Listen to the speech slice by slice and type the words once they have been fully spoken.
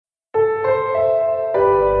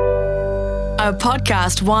A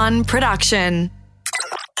Podcast One production.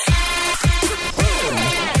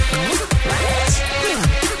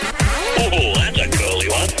 Oh, that's a curly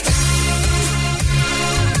one.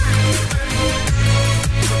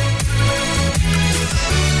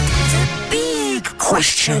 Big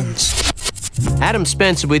questions. Adam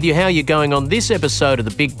Spencer with you. How are you going on this episode of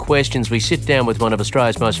The Big Questions? We sit down with one of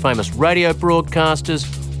Australia's most famous radio broadcasters,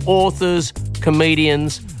 authors,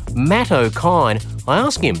 comedians, Matt Okine. I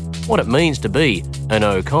ask him what it means to be an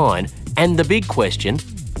Okine, and the big question,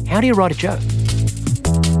 how do you write a joke?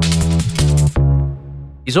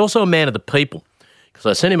 He's also a man of the people, because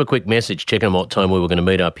I sent him a quick message checking on what time we were going to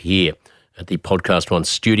meet up here at the Podcast One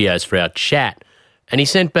studios for our chat, and he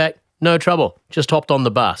sent back, no trouble, just hopped on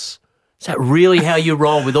the bus. Is that really how you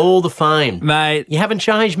roll with all the fame? Mate. You haven't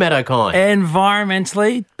changed, Matt Okine.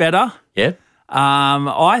 Environmentally better. Yeah?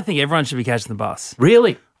 I think everyone should be catching the bus.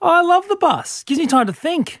 Really? I love the bus. Gives me time to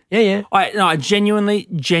think. Yeah. I genuinely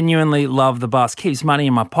love the bus. Keeps money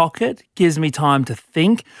in my pocket. Gives me time to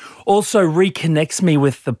think. Also reconnects me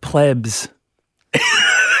with the plebs.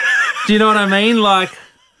 Do you know what I mean? Like,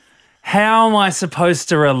 how am I supposed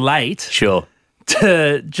to relate Sure.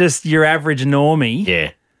 to just your average normie? Yeah.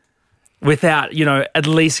 Without, at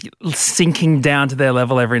least sinking down to their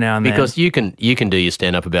level every now and then. Because you can do your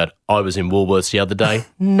stand-up about, I was in Woolworths the other day.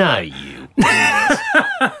 No, you didn't.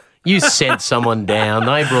 You sent someone down.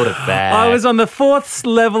 They brought it back. I was on the fourth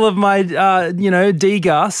level of my,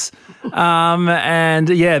 DGUS. And,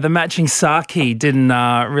 the matching sake didn't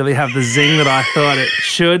really have the zing that I thought it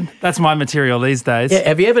should. That's my material these days. Yeah,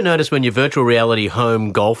 have you ever noticed when your virtual reality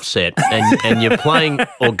home golf set and you're playing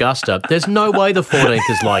Augusta, there's no way the 14th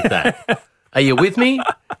is like that. Are you with me?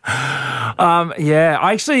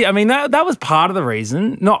 That was part of the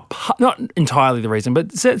reason, not entirely the reason,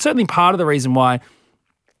 but certainly part of the reason why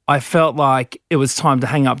I felt like it was time to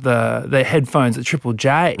hang up the headphones at Triple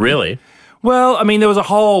J. Really? Well, there was a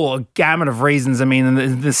whole gamut of reasons.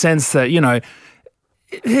 In the sense that,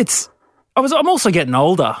 I'm also getting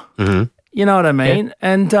older. Mm-hmm. You know what I mean?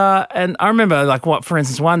 Yeah. And I remember, for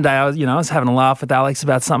instance, one day I was having a laugh with Alex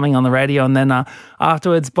about something on the radio, and then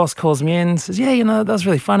afterwards, boss calls me in and says, that was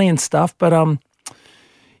really funny and stuff, but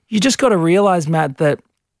you just got to realise, Matt, that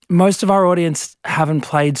most of our audience haven't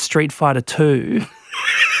played Street Fighter 2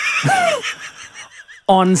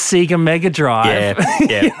 on Sega Mega Drive.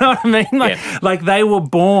 Yeah. You know what I mean? Like they were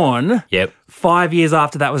born 5 years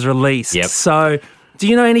after that was released. Yep. So do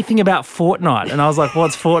you know anything about Fortnite? And I was like,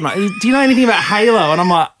 what's Fortnite? Do you know anything about Halo? And I'm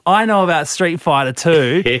like, I know about Street Fighter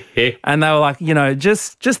 2. And they were like,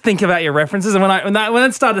 just think about your references. And when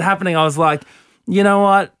that started happening, I was like, you know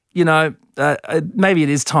what? Maybe it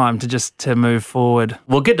is time to move forward.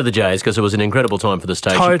 We'll get to the Jays because it was an incredible time for the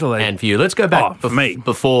station. Totally. And for you. Let's go back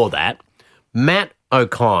before that. Matt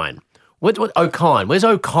Okine. What Okine? Where's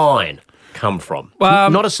Okine come from?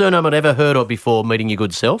 Not a surname I'd ever heard of before meeting your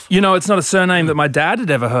good self? It's not a surname that my dad had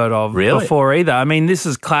ever heard of before either. This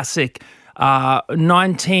is classic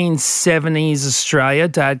 1970s Australia.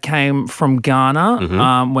 Dad came from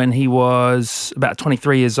Ghana when he was about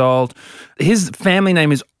 23 years old. His family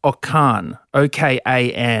name is Okine,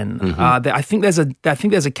 O-K-A-N. Mm-hmm. I think there's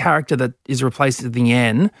a character that is replaced at the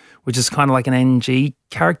N, which is kind of like an NG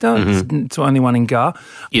character. Mm-hmm. It's the only one in Ga.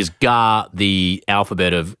 Is Ga the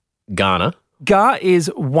alphabet of Ghana? Ga is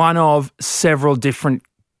one of several different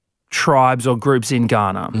tribes or groups in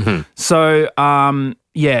Ghana. Mm-hmm. So,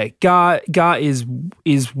 Ga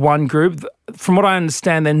is one group. From what I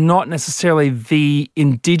understand, they're not necessarily the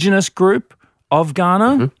indigenous group of Ghana.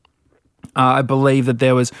 Mm-hmm. I believe that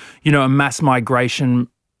there was, a mass migration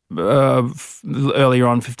earlier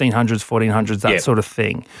on, 1500s, 1400s, that sort of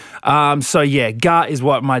thing. Ga is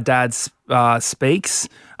what my dad speaks.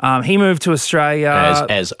 He moved to Australia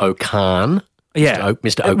as Okine. Yeah,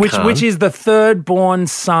 Mr. Okine, which is the third born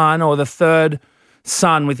son or the third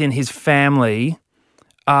son within his family.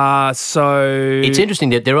 It's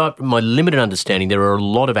interesting that there are, my limited understanding, there are a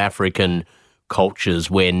lot of African cultures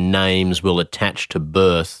where names will attach to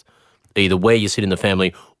birth, either where you sit in the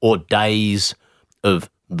family or days of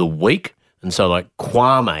the week. And so like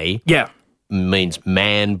Kwame means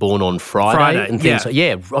man born on Friday and things.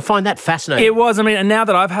 I find that fascinating. It was. And now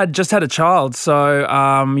that I've just had a child, so,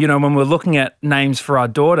 when we're looking at names for our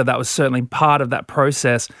daughter, that was certainly part of that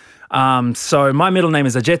process. So my middle name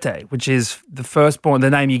is Ajete, which is the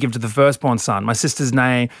name you give to the firstborn son. My sister's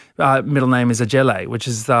middle name is Ajele, which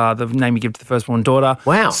is the name you give to the firstborn daughter.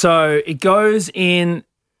 Wow. So it goes in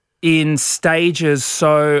stages.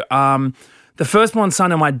 So the firstborn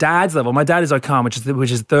son on my dad's level, my dad is Okine, which is the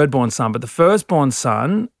thirdborn son, but the firstborn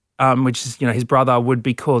son, which is his brother, would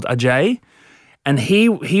be called Ajay. and he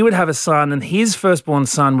would have a son, and his firstborn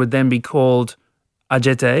son would then be called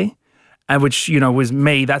Ajete, and which, was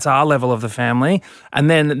me. That's our level of the family. And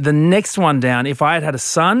then the next one down, if I had a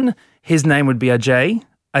son, his name would be Ajay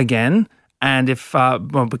again. And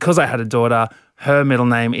because I had a daughter, her middle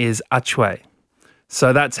name is Achwe.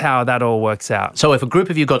 So that's how that all works out. So if a group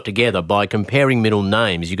of you got together, by comparing middle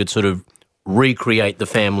names, you could sort of recreate the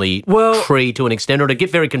family tree to an extent, or to get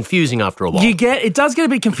very confusing after a while. It does get a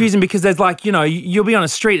bit confusing because there's you'll be on a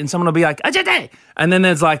street and someone will be like, Ajay! And then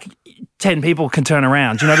there's 10 people can turn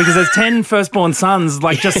around, because there's 10 firstbborn sons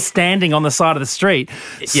just standing on the side of the street.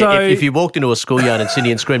 So if you walked into a schoolyard in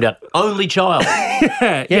Sydney and screamed out, "Only child."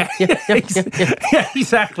 Yeah,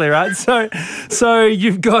 exactly, right. So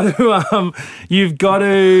you've got to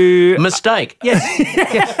Mistake.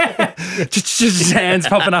 just hands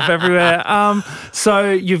popping up everywhere.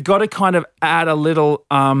 So you've got to kind of add a little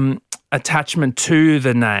attachment to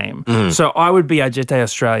the name. So I would be Ajete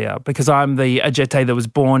Australia because I'm the Ajete that was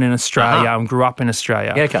born in Australia and grew up in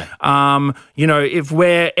Australia. Yeah, okay. If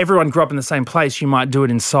everyone grew up in the same place, you might do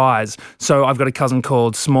it in size. So I've got a cousin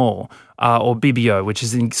called Small or Bibio, which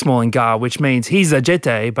is small in Ga, which means he's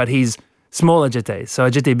Ajete, but he's small Ajete. So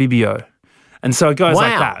Ajete Bibio. And so it goes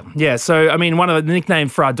like that. Yeah, so, one of the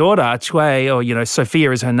nicknames for our daughter, Achwe, or,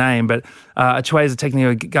 Sophia is her name, but Achwe is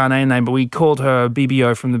technically a Ghanaian name, but we called her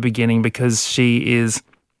BBO from the beginning because she is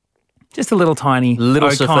just a little tiny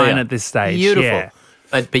Okine Sophia at this stage. Beautiful. Yeah.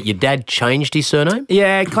 But your dad changed his surname?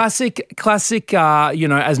 Yeah, classic, as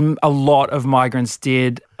a lot of migrants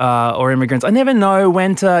did, or immigrants. I never know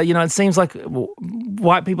when to, it seems like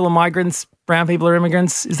white people are migrants, brown people are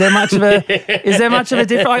immigrants. Is there much of a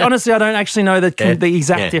difference? Honestly, I don't actually know the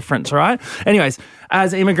exact difference, right? Anyways,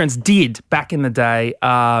 as immigrants did back in the day,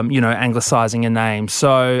 anglicising a name.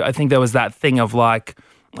 So I think there was that thing of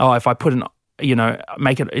if I put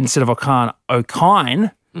make it instead of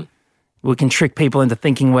Okine, we can trick people into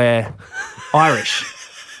thinking we're Irish,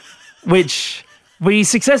 which we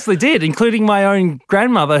successfully did, including my own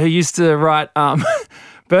grandmother who used to write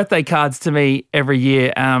birthday cards to me every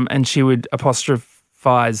year, and she would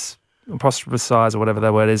apostrophize or whatever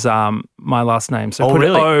that word is, my last name. So put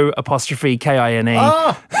O apostrophe Kine.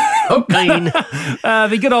 Okine.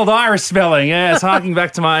 The good old Irish spelling, yes, harking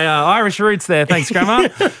back to my Irish roots there. Thanks, Grandma.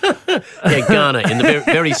 Yeah, Ghana, in the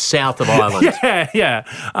very south of Ireland. Yeah.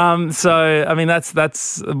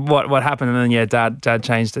 That's what happened, and then Dad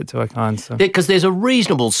changed it to Okine. So because there's a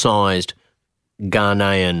reasonable sized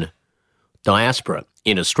Ghanaian diaspora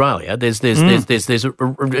in Australia.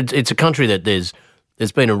 It's a country that there's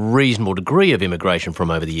been a reasonable degree of immigration from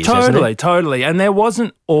over the years. Totally. And there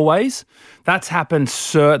wasn't always. That's happened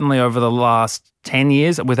certainly over the last 10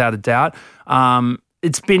 years, without a doubt.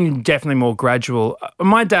 It's been definitely more gradual.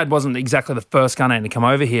 My dad wasn't exactly the first Ghanaian to come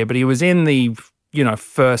over here, but he was in the,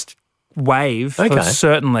 first wave,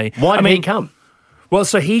 certainly. Why did he come? Well,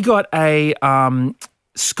 so he got a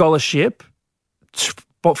scholarship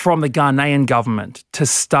from the Ghanaian government to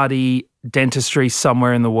study dentistry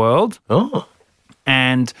somewhere in the world. Oh.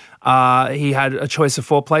 And he had a choice of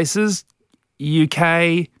 4 places: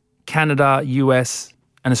 UK, Canada, US,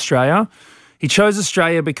 and Australia. He chose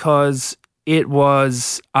Australia because it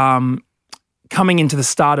was coming into the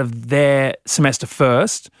start of their semester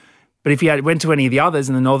first. But if he went to any of the others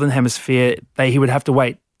in the Northern Hemisphere, he would have to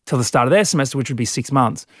wait till the start of their semester, which would be 6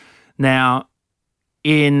 months. Now,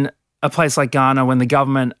 in a place like Ghana, when the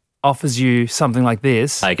government offers you something like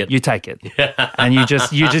this, you take it. And you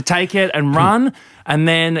just take it and run. And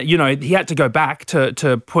then, he had to go back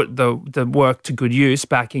to put the work to good use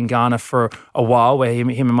back in Ghana for a while, where him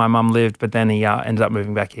and my mum lived, but then he ended up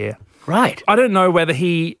moving back here. Right. I don't know whether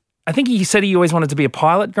I think he said he always wanted to be a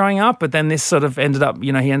pilot growing up, but then this sort of ended up, he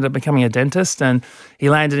ended up becoming a dentist, and he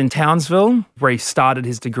landed in Townsville where he started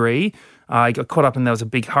his degree. He got caught up and there was a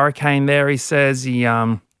big hurricane there, he says. He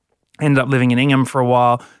ended up living in Ingham for a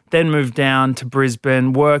while, then moved down to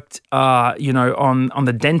Brisbane, worked, on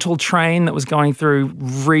the dental train that was going through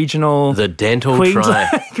regional... The dental Queensland.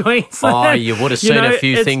 Oh, you would have seen a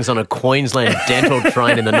few things on a Queensland dental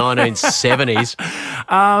train in the 1970s.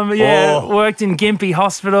 Worked in Gympie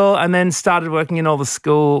Hospital and then started working in all the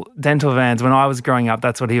school dental vans. When I was growing up,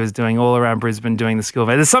 that's what he was doing, all around Brisbane doing the school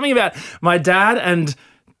van. There's something about my dad and...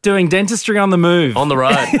 doing dentistry on the move. On the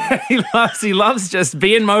road. He loves just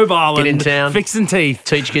being mobile. Get in town. Fixing teeth.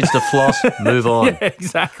 Teach kids to floss, move on. Yeah,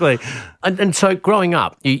 exactly. And so growing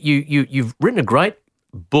up, you've written a great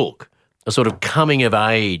book, a sort of coming of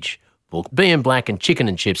age book, Being Black and Chicken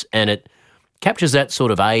and Chips, and it captures that sort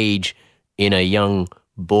of age in a young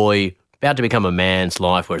boy about to become a man's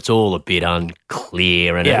life where it's all a bit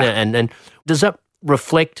unclear. And does that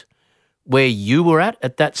reflect where you were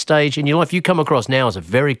at that stage in your life? You come across now as a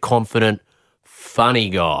very confident, funny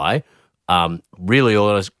guy, really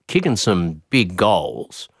always kicking some big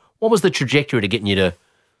goals. What was the trajectory to getting you to,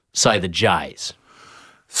 say, the Jays?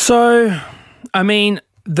 So, I mean,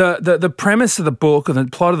 the premise of the book, or the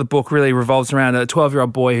plot of the book, really revolves around a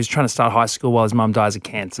 12-year-old boy who's trying to start high school while his mum dies of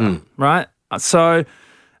cancer, right? So,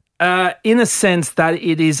 in a sense, that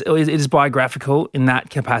it is biographical in that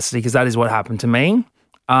capacity, because that is what happened to me.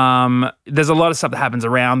 There's a lot of stuff that happens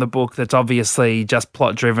around the book that's obviously just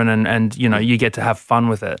plot driven, and you know, you get to have fun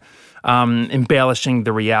with it, embellishing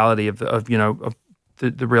the reality of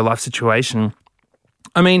the real life situation.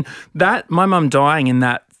 I mean, that my mum dying in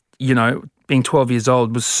that, you know, being 12 years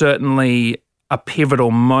old was certainly a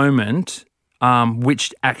pivotal moment,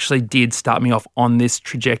 which actually did start me off on this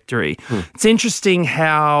trajectory. It's interesting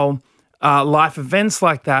how life events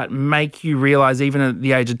like that make you realise, even at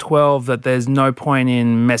the age of 12, that there's no point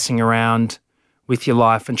in messing around with your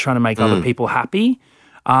life and trying to make other people happy.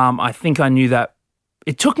 I think I knew that.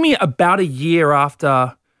 It took me about a year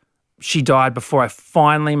after she died before I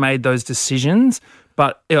finally made those decisions.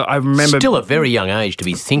 But I remember... Still a very young age to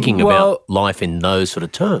be thinking about life in those sort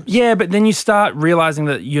of terms. Yeah, but then you start realising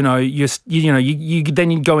that, you know, you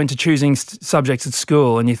go into choosing subjects at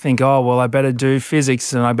school and you think, oh, well, I better do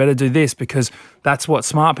physics and I better do this because that's what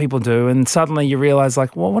smart people do. And suddenly you realise,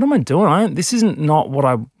 like, well, what am I doing? This isn't not what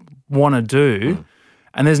I want to do.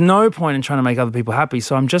 And there's no point in trying to make other people happy,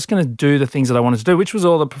 so I'm just going to do the things that I wanted to do, which was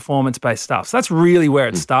all the performance-based stuff. So that's really where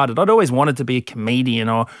it started. I'd always wanted to be a comedian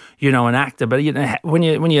or, you know, an actor, but you know, when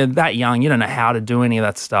you're that young, you don't know how to do any of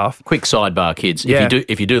that stuff. Quick sidebar, kids. Yeah.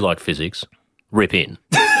 If you do like physics, rip in.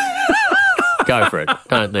 Go for it.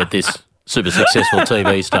 Don't let this super successful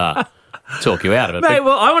TV star talk you out of it. Mate,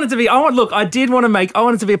 well, I wanted to be a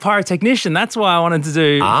pyrotechnician. That's why I wanted to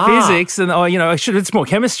do physics, and it's more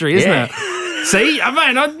chemistry, isn't it? See, I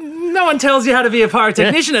mean, no one tells you how to be a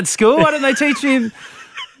pyrotechnician at school. Why don't they teach you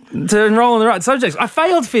to enroll in the right subjects? I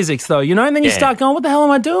failed physics, though, you know, and then you start going, what the hell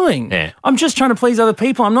am I doing? Yeah. I'm just trying to please other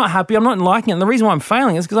people. I'm not happy. I'm not liking it. And the reason why I'm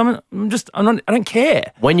failing is because I don't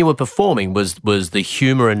care. When you were performing, was the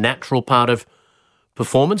humour a natural part of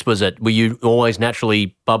performance? Were you always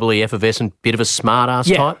naturally bubbly, effervescent, bit of a smart-ass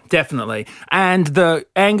type? Yeah, definitely. And the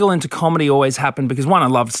angle into comedy always happened because, one, I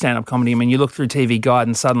loved stand-up comedy. I mean, you look through TV Guide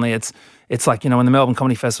and suddenly it's like, you know, when the Melbourne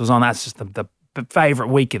Comedy Festival's on, that's just the favourite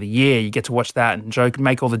week of the year. You get to watch that and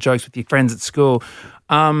make all the jokes with your friends at school.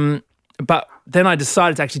 But then I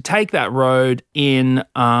decided to actually take that road in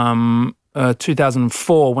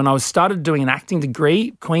 2004 when I started doing an acting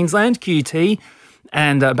degree, Queensland, QUT,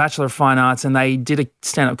 and a Bachelor of Fine Arts, and they did a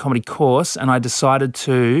stand-up comedy course, and I decided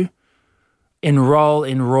to enroll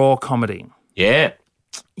in raw comedy. Yeah.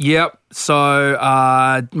 Yep.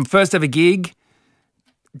 So first ever gig,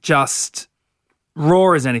 just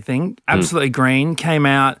raw as anything, absolutely green, came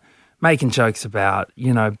out making jokes about,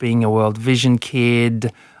 you know, being a World Vision kid.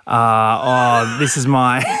 This is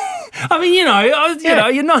my... I mean, you know,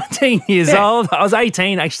 you're 19 years old. I was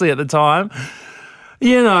 18 actually at the time.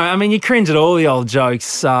 You know, I mean, you cringe at all the old jokes.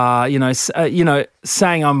 Saying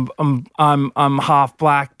I'm half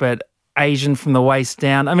black but Asian from the waist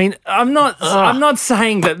down. I mean, I'm not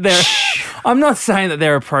saying that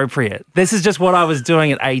they're appropriate. This is just what I was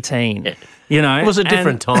doing at 18. Yeah. You know, it was a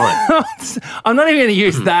different time. I'm not even going to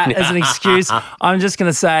use that as an excuse. I'm just going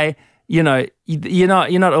to say, you know, you're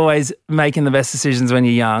not always making the best decisions when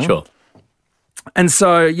you're young. Sure. And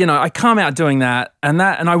so, you know, I come out doing that, and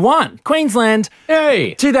I won. Queensland,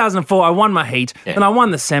 hey, 2004, I won my heat, then I won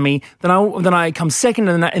the semi, then I come second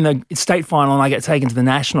in the state final, and I get taken to the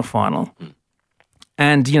national final.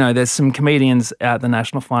 And, you know, there's some comedians at the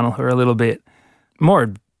national final who are a little bit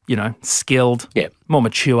more, you know, skilled, more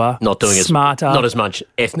mature, smarter. Not as much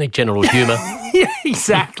ethnic general humour. Yeah,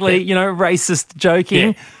 exactly. You know, racist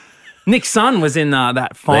joking. Yeah. Nick Sun was in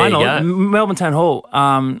that final, Melbourne Town Hall.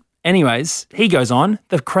 Anyways, he goes on.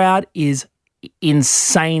 The crowd is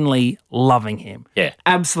insanely loving him. Yeah.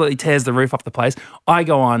 Absolutely tears the roof off the place. I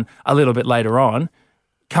go on a little bit later on,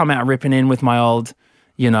 come out ripping in with my old,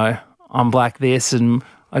 you know, I'm black this and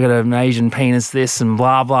I got an Asian penis this and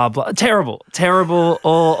blah, blah, blah. Terrible,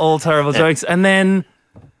 all terrible jokes. And then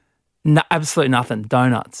absolutely nothing,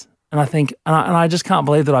 donuts. And I think, and I just can't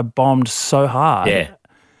believe that I bombed so hard. Yeah.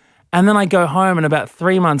 And then I go home and about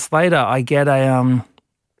 3 months later, I get a...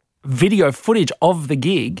 video footage of the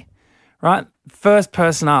gig, right? First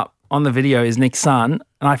person up on the video is Nick Sun,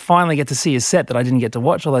 and I finally get to see his set that I didn't get to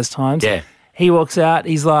watch all those times. Yeah. He walks out,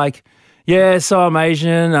 he's like, yeah, so I'm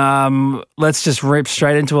Asian, let's just rip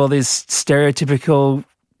straight into all this stereotypical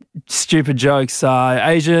stupid jokes.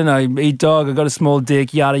 Asian, I eat dog, I got a small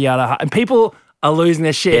dick, yada, yada. And people are losing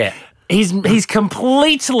their shit. Yeah. He's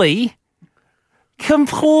completely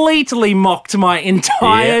mocked my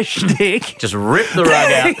entire shtick. Just rip the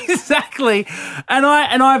rug out. Exactly. And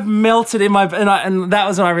I've melted in my and that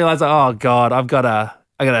was when I realized, oh God, I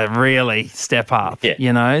gotta really step up. Yeah.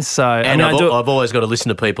 You know? So And I've always got to listen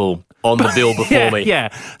to people on the bill before me. Yeah.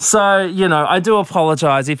 So, you know, I do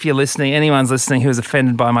apologize if you're listening, anyone's listening who was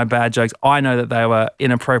offended by my bad jokes. I know that they were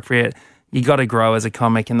inappropriate. You got to grow as a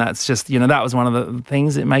comic, and that's just, you know, that was one of the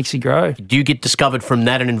things that makes you grow. Do you get discovered from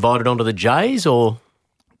that and invited onto the Jays, or?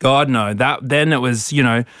 God, no. Then it was, you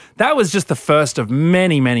know, that was just the first of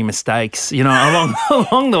many, many mistakes, you know,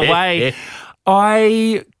 along the way. Yeah.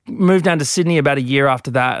 I moved down to Sydney about a year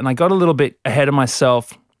after that, and I got a little bit ahead of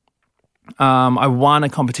myself. I won a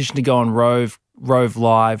competition to go on Rove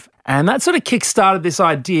Live, and that sort of kick-started this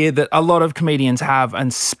idea that a lot of comedians have,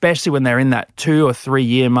 and especially when they're in that 2 or 3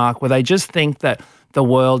 year mark where they just think that the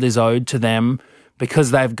world is owed to them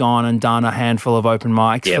because they've gone and done a handful of open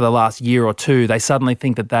mics for the last year or two. They suddenly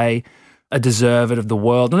think that they are deserved of the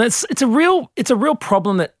world, and it's a real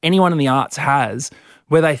problem that anyone in the arts has,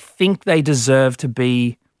 where they think they deserve to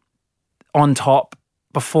be on top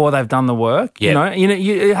before they've done the work. Yeah. You know,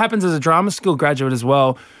 it happens as a drama school graduate as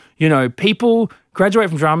well. You know, people graduate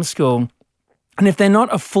from drama school, and if they're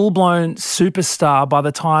not a full-blown superstar by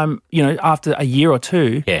the time, you know, after a year or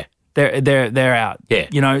two, they're out. Yeah.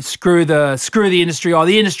 You know, screw the industry. Oh,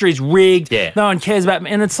 the industry's rigged. Yeah. No one cares about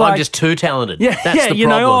me. And it's I'm like, just too talented. Yeah, That's the you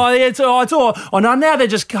problem. know, it's all. Oh, no, now they're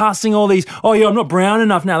just casting all these. Oh, yeah, I'm not brown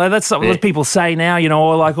enough now. That's what people say now. You know,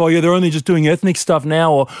 or like, oh, yeah, they're only just doing ethnic stuff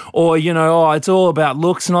now, or you know, oh, it's all about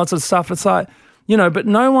looks and all that sort of stuff. It's like, you know, but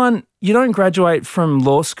no one. You don't graduate from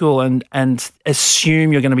law school and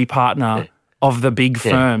assume you're going to be partner of the big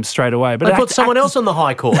firm straight away. But they put someone else on the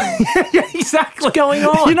high court. Yeah, exactly. What's going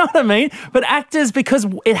on? You know what I mean? But actors, because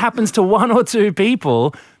it happens to one or two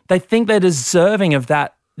people, they think they're deserving of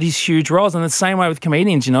these huge roles. And the same way with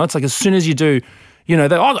comedians, you know, it's like as soon as you do, you know, I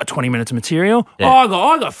got 20 minutes of material. Yeah. Oh, I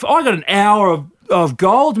got an hour of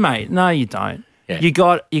gold, mate. No, you don't. Yeah. You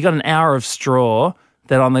got an hour of straw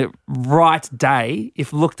that on the right day,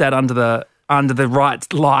 if looked at under the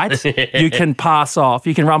right light, you can pass off.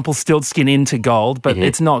 You can Rumpelstiltskin into gold, but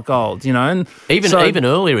it's not gold, you know. And even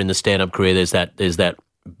earlier in the stand-up career, there's that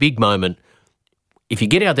big moment. If you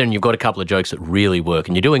get out there and you've got a couple of jokes that really work,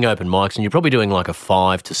 and you're doing open mics, and you're probably doing like a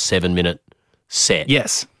 5 to 7 minute set.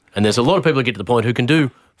 Yes. And there's a lot of people who get to the point who can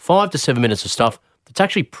do 5 to 7 minutes of stuff that's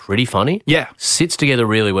actually pretty funny. Yeah. Sits together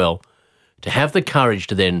really well. To have the courage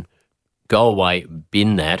to then go away,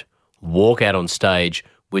 bin that, walk out on stage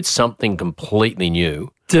with something completely new.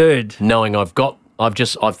 Dude. Knowing I've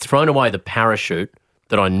thrown away the parachute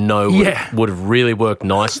that I know would have really worked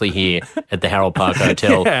nicely here at the Harold Park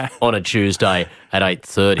Hotel on a Tuesday at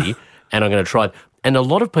 8:30, and I'm going to try. And a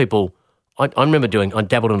lot of people, I remember I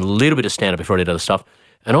dabbled in a little bit of stand-up before I did other stuff,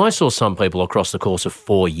 and I saw some people across the course of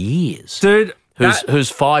 4 years. Dude. Whose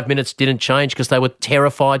 5 minutes didn't change because they were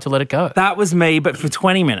terrified to let it go. That was me, but for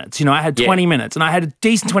 20 minutes. You know, I had 20 minutes, and I had a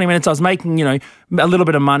decent 20 minutes. I was making, you know, a little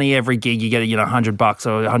bit of money every gig. You get, you know, $100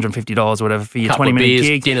 or $150 or whatever for your 20-minute beers,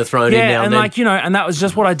 gig. Dinner thrown in now and then. like, you know, and that was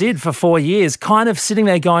just what I did for 4 years, kind of sitting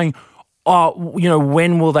there going, oh, you know,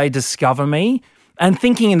 when will they discover me? And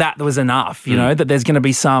thinking that was enough, you know, that there's going to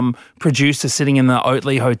be some producer sitting in the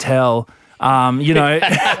Oatley Hotel, you know,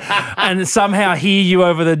 and somehow hear you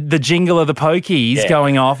over the jingle of the pokies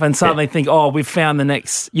going off and suddenly think, oh, we've found the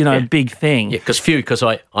next, you know, big thing. Yeah, because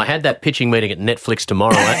I had that pitching meeting at Netflix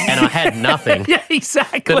tomorrow and I had nothing. Yeah,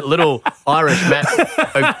 exactly. That little Irish Matt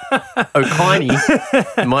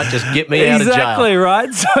Okine might just get me out of jail. Exactly,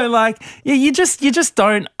 right? So, like, you just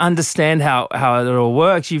don't understand how it all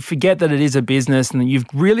works. You forget that it is a business and you've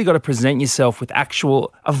really got to present yourself with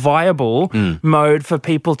a viable mode for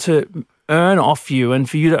people to earn off you and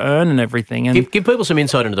for you to earn and everything. And give people some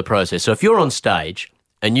insight into the process. So if you're on stage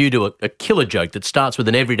and you do a killer joke that starts with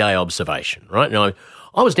an everyday observation, right? Now,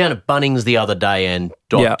 I was down at Bunnings the other day and ...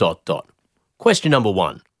 Question number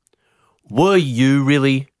 1, were you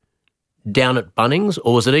really down at Bunnings,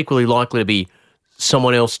 or was it equally likely to be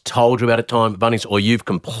someone else told you about a time at Bunnings, or you've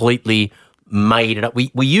completely made it up?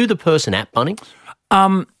 Were you the person at Bunnings?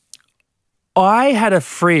 I had a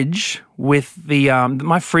fridge with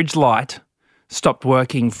my fridge light stopped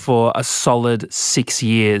working for a solid 6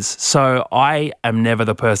 years. So I am never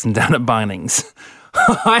the person down at Bunnings.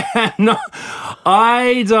 I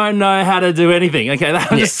don't know how to do anything. Okay,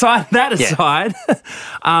 aside.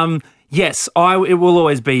 Yes, it will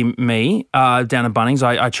always be me down at Bunnings.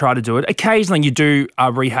 I try to do it. Occasionally you do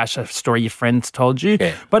rehash a story your friends told you,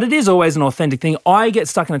 but it is always an authentic thing. I get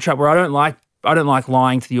stuck in a trap where I don't like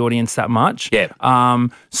lying to the audience that much. Yeah.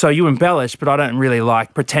 So you embellish, but I don't really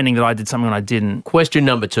like pretending that I did something when I didn't. Question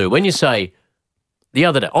number 2. When you say, the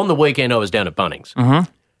other day, on the weekend I was down at Bunnings,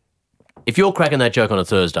 if you're cracking that joke on a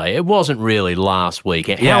Thursday, it wasn't really last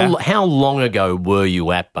weekend. How long ago were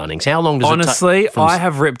you at Bunnings? How long does Honestly, it take? I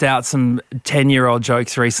have ripped out some 10-year-old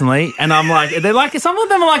jokes recently, and I'm like, some of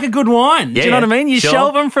them are like a good wine. Do you know what I mean? You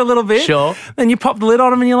shelve them for a little bit, then you pop the lid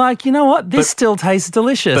on them and you're like, you know what? This still tastes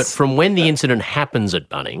delicious. But from when the incident happens at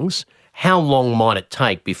Bunnings, how long might it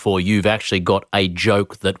take before you've actually got a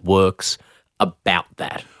joke that works about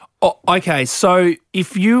that? Oh, okay, so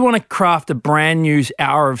if you want to craft a brand new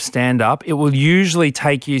hour of stand-up, it will usually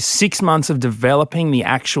take you 6 months of developing the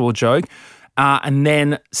actual joke and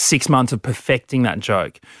then 6 months of perfecting that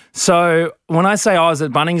joke. So when I say I was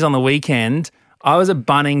at Bunnings on the weekend, I was at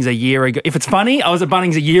Bunnings a year ago. If it's funny, I was at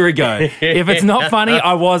Bunnings a year ago. If it's not funny,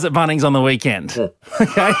 I was at Bunnings on the weekend.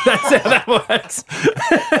 Okay, that's how that works.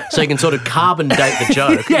 So you can sort of carbon date the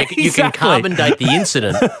joke. You can carbon date the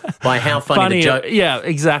incident by how funny the joke. Yeah,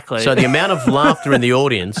 exactly. So the amount of laughter in the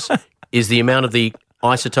audience is the amount of the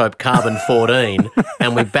isotope carbon-14,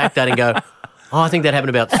 and we back that and go, I think that happened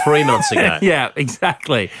about 3 months ago. Yeah,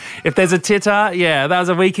 exactly. If there's a titter, that was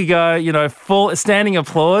a week ago, full standing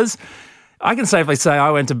applause. I can safely say I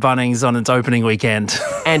went to Bunnings on its opening weekend.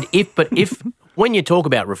 And if when you talk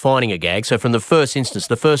about refining a gag, so from the first instance,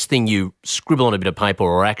 the first thing you scribble on a bit of paper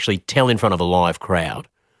or actually tell in front of a live crowd,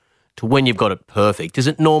 to when you've got it perfect, is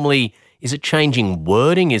it changing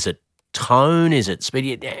wording? Is it tone? Is it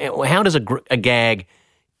speed? How does a gag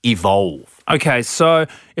evolve? Okay, so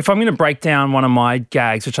if I'm going to break down one of my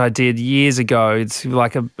gags, which I did years ago, it's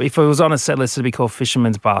like if it was on a set list, it'd be called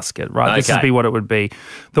Fisherman's Basket, right? Okay. This would be what it would be.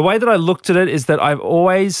 The way that I looked at it is that I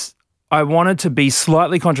wanted to be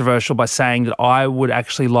slightly controversial by saying that I would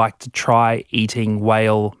actually like to try eating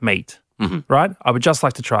whale meat, right? I would just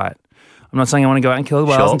like to try it. I'm not saying I want to go out and kill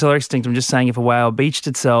the whales until they're extinct. I'm just saying if a whale beached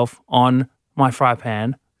itself on my fry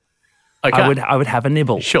pan, I would have a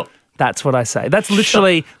nibble. Sure. That's what I say. That's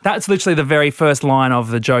literally the very first line of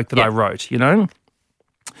the joke that I wrote,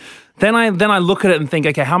 Then I look at it and think,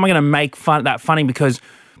 okay, how am I going to make that funny? Because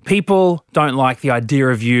people don't like the idea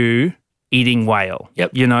of you eating whale.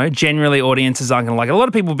 Yep. Generally audiences aren't going to like it. A lot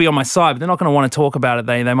of people will be on my side, but they're not going to want to talk about it.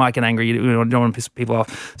 They might get angry. You don't want to piss people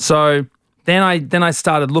off. So then I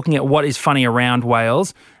started looking at what is funny around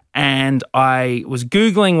whales, and I was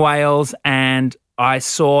Googling whales, and I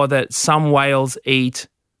saw that some whales eat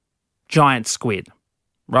giant squid,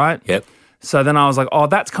 right? Yep. So then I was like, oh,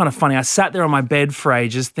 that's kind of funny. I sat there on my bed for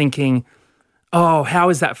ages thinking, oh, how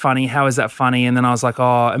is that funny? How is that funny? And then I was like,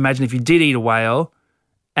 oh, imagine if you did eat a whale,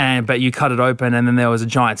 but you cut it open and then there was a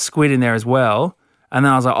giant squid in there as well. And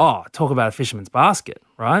then I was like, oh, talk about a fisherman's basket,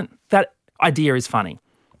 right? That idea is funny.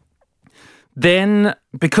 Then,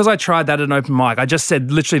 because I tried that at an open mic, I just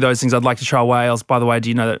said literally those things. I'd like to try whales. By the way, do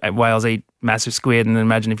you know that whales eat massive squid? And then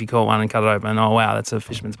imagine if you caught one and cut it open. Oh, wow, that's a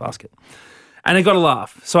fisherman's basket. And it got a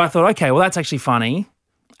laugh. So I thought, okay, well, that's actually funny.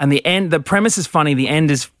 And the premise is funny. The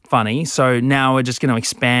end is funny. So now we're just going to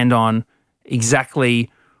expand on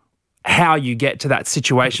exactly how you get to that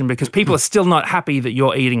situation, because people are still not happy that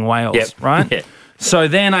you're eating whales, right? Yeah. So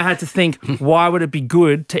then I had to think, why would it be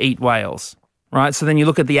good to eat whales? Right, so then you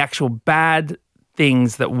look at the actual bad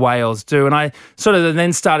things that whales do, and I sort of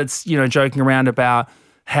then started, joking around about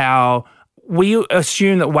how we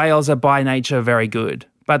assume that whales are by nature very good,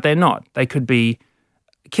 but they're not. They could be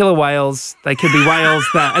killer whales. They could be whales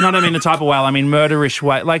that, and I don't mean the type of whale. I mean murderish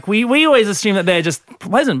whale. Like we always assume that they're just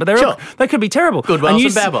pleasant, but they could be terrible. Good whales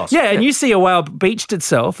and bad whales. Yeah, and you see a whale beached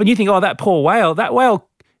itself, and you think, oh, that poor whale. That whale.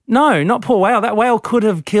 No, not poor whale. That whale could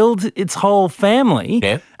have killed its whole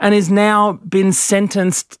family and is now been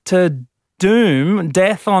sentenced to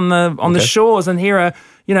death on the shores. And here are,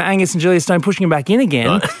 Angus and Julia Stone pushing him back in again.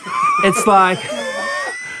 Right. It's like,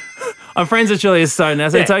 I'm friends with Julia Stone now,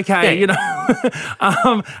 so it's okay,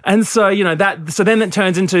 and so, so then it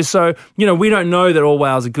turns into, we don't know that all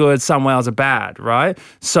whales are good, some whales are bad, right?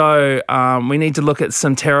 So we need to look at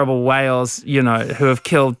some terrible whales, who have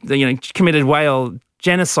killed, committed whale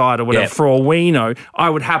genocide or whatever, for all we know. I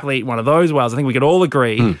would happily eat one of those whales. I think we could all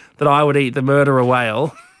agree that I would eat the murderer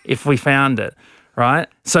whale if we found it, right?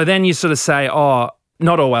 So then you sort of say, oh,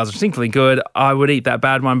 not all whales are distinctly good. I would eat that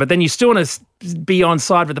bad one. But then you still want to be on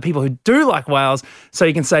side with the people who do like whales. So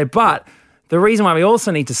you can say, but the reason why we also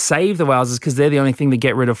need to save the whales is because they're the only thing that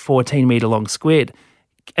get rid of 14-metre long squid.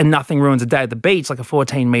 and nothing ruins a day at the beach like a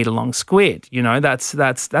 14-meter long squid. You know, that's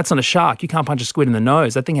not a shark. You can't punch a squid in the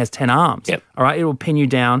nose. That thing has 10 arms. Yep. All right, it will pin you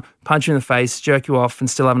down, punch you in the face, jerk you off, and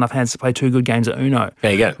still have enough hands to play 2 good games of Uno.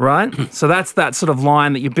 There you go. Right? So that's that sort of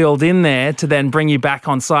line that you build in there to then bring you back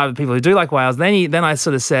on side with people who do like whales. Then I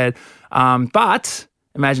sort of said, but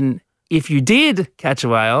imagine if you did catch a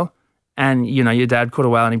whale and, you know, your dad caught a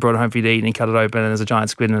whale and he brought it home for you to eat and he cut it open and there's a giant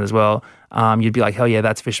squid in it as well, you'd be like, hell yeah,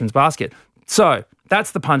 that's fisherman's basket. So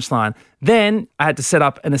that's the punchline. Then I had to set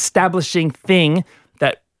up an establishing thing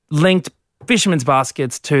that linked fisherman's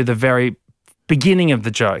baskets to the very beginning of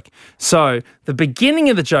the joke. So the beginning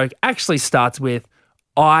of the joke actually starts with,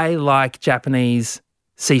 I like Japanese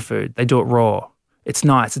seafood. They do it raw. It's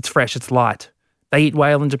nice. It's fresh. It's light. They eat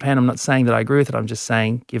whale in Japan. I'm not saying that I agree with it. I'm just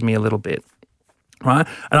saying give me a little bit. Right?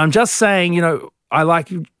 And I'm just saying, you know, I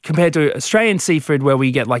like compared to Australian seafood where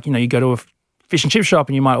we get like, you know, you go to a fish and chip shop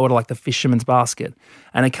and you might order like the fisherman's basket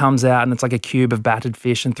and it comes out and it's like a cube of battered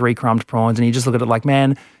fish and 3 crumbed prawns and you just look at it like,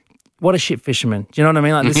 man, what a shit fisherman. Do you know what I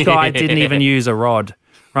mean? Like this guy didn't even use a rod,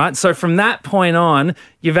 right? So from that point on,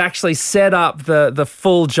 you've actually set up the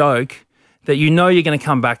full joke that you know you're going to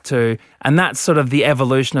come back to, and that's sort of the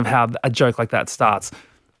evolution of how a joke like that starts.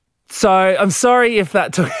 So I'm sorry if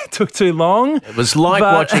that took too long. It was like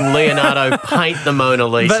watching Leonardo paint the Mona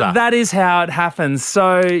Lisa. But that is how it happens.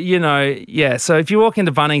 So, you know, yeah. So if you walk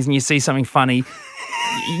into Bunnings and you see something funny,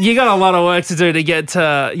 you got a lot of work to do to get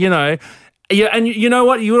to, you know. Yeah, and you know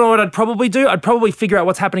what? You know what I'd probably do? I'd probably figure out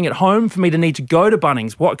what's happening at home for me to need to go to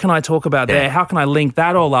Bunnings. What can I talk about there? How can I link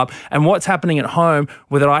that all up? And what's happening at home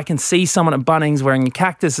whether I can see someone at Bunnings wearing a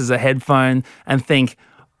cactus as a headphone and think,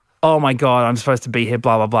 oh my God, I'm supposed to be here,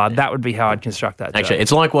 blah, blah, blah. That would be how I'd construct that joke. Actually,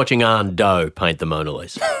 it's like watching Anne Doe paint the Mona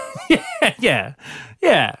Lisa. Yeah.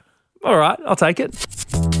 All right, I'll take it.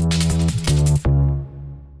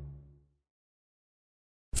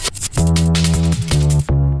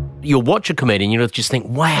 You'll watch a comedian, you'll just think,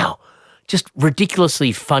 wow, just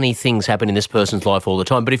ridiculously funny things happen in this person's life all the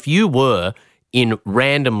time. But if you were in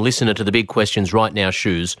random listener to the big questions right now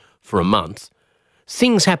shoes for a month,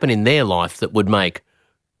 things happen in their life that would make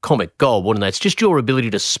comic gold, wouldn't they? It's just your ability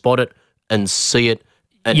to spot it and see it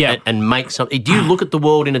and make something. Do you look at the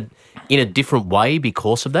world in a different way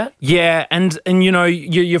because of that? Yeah, and you know,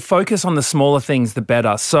 you focus on the smaller things, the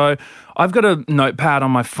better. So I've got a notepad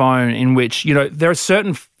on my phone in which, you know, there are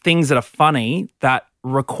certain things that are funny that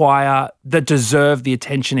deserve the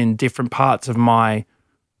attention in different parts of my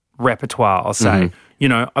repertoire, I'll say. Mm-hmm. You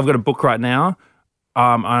know, I've got a book right now.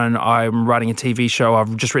 And I'm writing a TV show.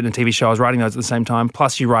 I've just written a TV show. I was writing those at the same time.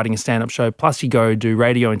 Plus, you're writing a stand-up show. Plus, you go do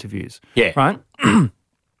radio interviews. Yeah. Right?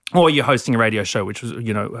 Or you're hosting a radio show, which was,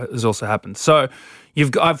 you know, has also happened. So,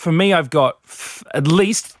 for me, I've got at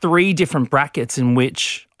least 3 different brackets in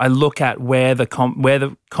which I look at where the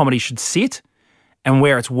comedy should sit and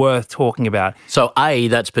where it's worth talking about. So, A,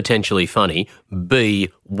 that's potentially funny. B,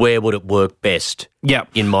 where would it work best? Yeah.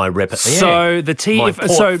 In my repertoire. So the my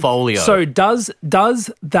portfolio. So does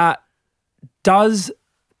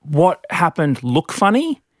what happened look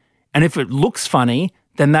funny? And if it looks funny,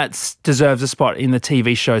 then that deserves a spot in the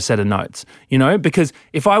TV show set of notes, you know? Because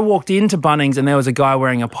if I walked into Bunnings and there was a guy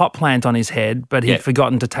wearing a pot plant on his head, but he'd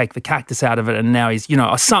forgotten to take the cactus out of it and now he's, you know,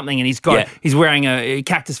 or something, and he's wearing a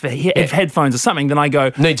cactus for headphones or something, then I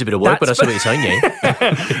go... Needs a bit of work, but I see what you're saying,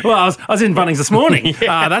 yeah. Well, I was in Bunnings this morning.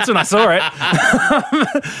 That's when I saw it.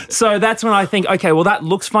 So that's when I think, okay, well, that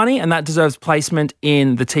looks funny and that deserves placement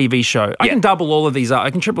in the TV show. I can double all of these up.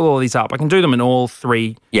 I can triple all of these up. I can do them in all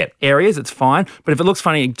 3 areas. It's fine. But if it looks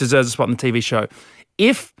funny, it deserves a spot in the TV show.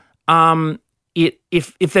 If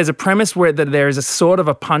there's a premise where that there is a sort of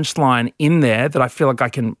a punchline in there that I feel like I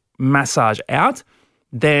can massage out,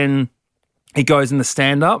 then it goes in the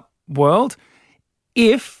stand-up world.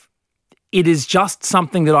 If it is just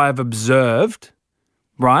something that I have observed,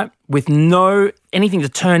 right, with no anything to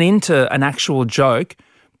turn into an actual joke,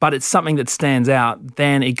 but it's something that stands out,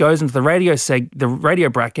 then it goes into the radio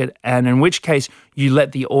bracket, and in which case you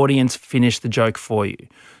let the audience finish the joke for you.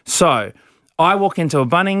 So I walk into a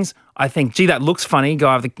Bunnings, I think, gee, that looks funny,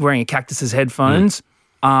 guy wearing a cactus as headphones.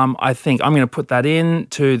 I think I'm going to put that in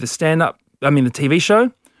to the the TV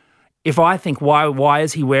show. If I think, why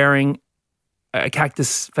is he wearing a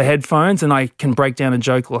cactus for headphones, and I can break down a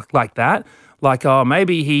joke like that, like, oh,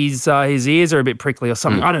 maybe his ears are a bit prickly or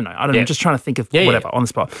something. I don't know. I'm just trying to think of whatever on the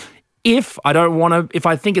spot. If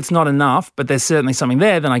I think it's not enough, but there's certainly something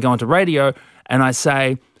there, then I go onto radio and I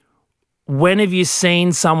say, when have you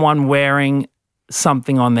seen someone wearing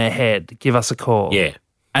something on their head? Give us a call. Yeah.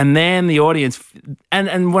 And then the audience,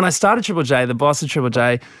 and when I started Triple J, the boss of Triple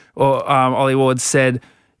J, or Ollie Ward, said,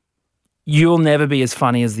 you'll never be as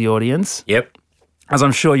funny as the audience. Yep. As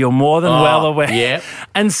I'm sure you're more than well aware. Yeah.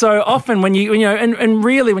 And so often when and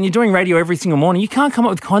really when you're doing radio every single morning, you can't come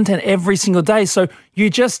up with content every single day. So you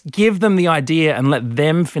just give them the idea and let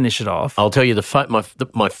them finish it off. I'll tell you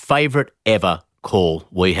my favourite ever call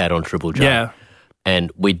we had on Triple J. Yeah. And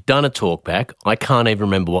we'd done a talk back. I can't even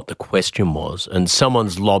remember what the question was. And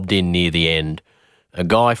someone's lobbed in near the end. A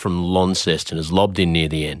guy from Launceston has lobbed in near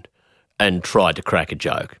the end and tried to crack a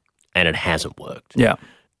joke. And it hasn't worked. Yeah.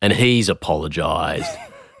 And he's apologised.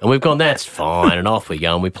 And we've gone, that's fine. And off we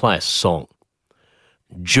go and we play a song.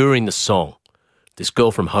 During the song, this girl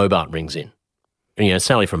from Hobart rings in. And,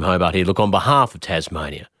 Sally from Hobart here, look, on behalf of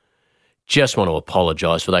Tasmania, just want to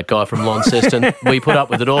apologise for that guy from Launceston. We put up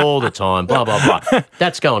with it all the time, blah, blah, blah.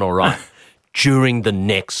 That's going all right. During the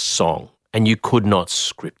next song, and you could not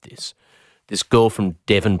script this girl from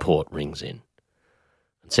Devonport rings in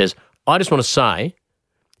and says, I just want to say,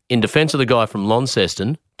 in defence of the guy from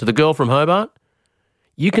Launceston, to the girl from Hobart,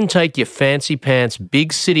 you can take your fancy pants,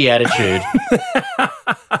 big city attitude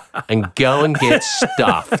and go and get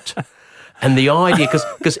stuffed. And the idea,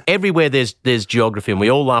 because everywhere there's geography and we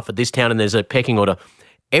all laugh at this town and there's a pecking order,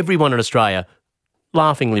 everyone in Australia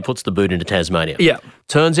laughingly puts the boot into Tasmania. Yeah.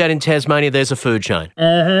 Turns out in Tasmania there's a food chain.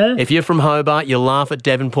 If you're from Hobart, you laugh at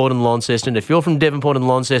Devonport and Launceston. If you're from Devonport and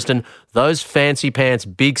Launceston, those fancy pants,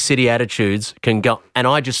 big city attitudes can go. And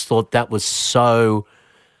I just thought that was so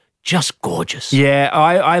just gorgeous. Yeah,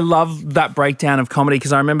 I love that breakdown of comedy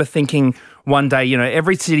because I remember thinking one day,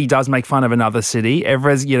 every city does make fun of another city.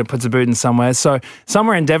 Everyone, puts a boot in somewhere. So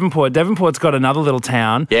somewhere in Devonport's got another little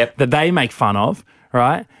town that they make fun of,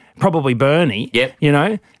 right? Probably Burnie.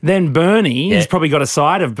 Yep. Then Burnie has probably got a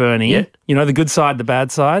side of Burnie, the good side, the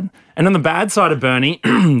bad side. And on the bad side of Burnie,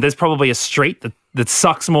 there's probably a street that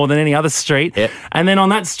sucks more than any other street. Yep. And then on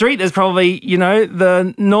that street, there's probably,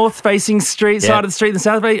 the north-facing street, side of the street, the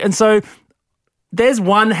south facing. And so there's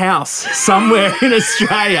one house somewhere in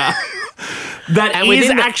Australia that is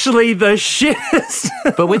actually the shittest.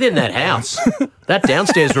 But within that house, that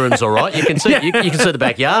downstairs room's all right. You can see you can see the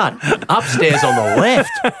backyard. Upstairs on the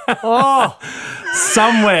left. Oh.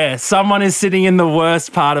 Somewhere, someone is sitting in the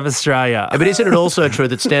worst part of Australia. But isn't it also true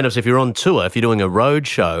that stand-ups, if you're on tour, if you're doing a road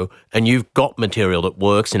show and you've got material that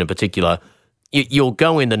works in a particular, you'll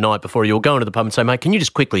go in the night before, you'll go into the pub and say, mate, can you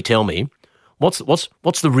just quickly tell me, what's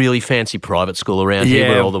the really fancy private school around here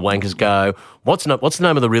where all the wankers go? What's the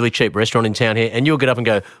name of the really cheap restaurant in town here? And you'll get up and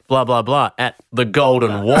go, blah, blah, blah, at the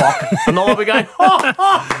Golden Walk. And they'll all be going,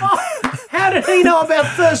 how did he know about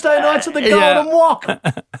Thursday nights at the Golden Walk?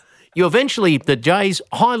 You eventually, the day's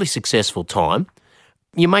highly successful time,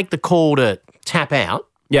 you make the call to tap out.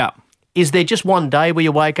 Yeah. Is there just one day where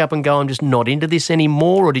you wake up and go, I'm just not into this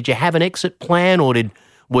anymore? Or did you have an exit plan? Or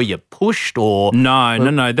were you pushed? Or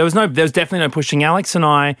No. There was definitely no pushing. Alex and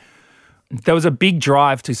I, there was a big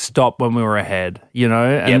drive to stop when we were ahead,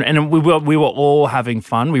 and we were all having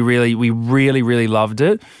fun. We really loved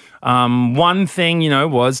it. One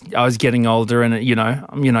thing, was I was getting older, and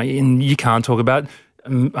and you can't talk about.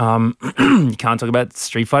 You can't talk about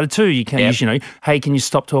Street Fighter 2. You can't, hey, can you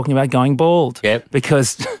stop talking about going bald? Yep.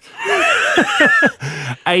 Because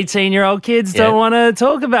 18-year-old kids don't want to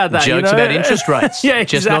talk about that. Jokes about interest rates.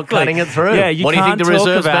 Just not cutting it through. Yeah, what do you think the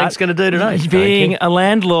Reserve Bank's going to do today? Being a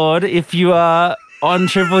landlord, if you are on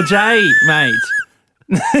Triple J, mate,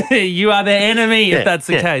 you are the enemy if that's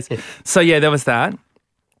the case. Yeah. So, there was that.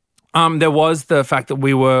 There was the fact that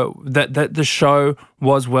that the show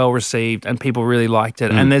was well received and people really liked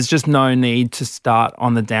it. And there's just no need to start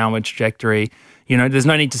on the downward trajectory. There's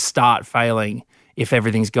no need to start failing if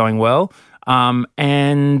everything's going well.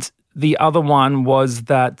 And the other one was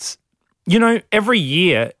that, every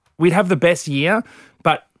year we'd have the best year,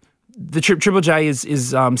 but the Triple J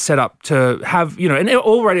is set up to have, and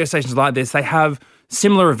all radio stations like this, they have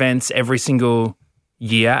similar events every single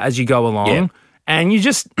year as you go along. Yeah. And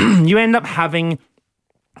you end up having,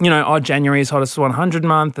 January is hottest 100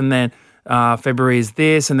 month, and then February is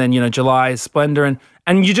this, and then, July is Splendor.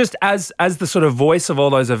 And you just, as the sort of voice of all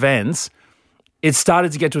those events, it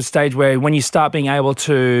started to get to a stage where when you start being able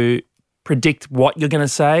to predict what you're going to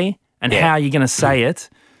say and how you're going to say it,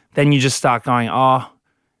 then you just start going,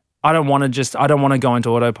 I don't want to go into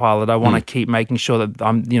autopilot. I want to keep making sure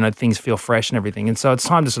that things feel fresh and everything. And so it's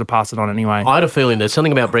time to sort of pass it on anyway. I had a feling there's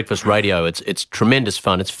something about breakfast radio. It's tremendous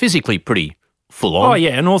fun. It's physically pretty full on. Oh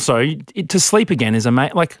yeah, and also to sleep again is And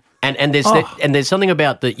there's something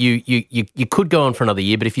about that you could go on for another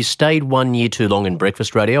year, but if you stayed 1 year too long in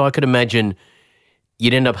breakfast radio, I could imagine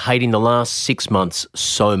you'd end up hating the last 6 months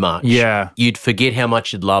so much. Yeah. You'd forget how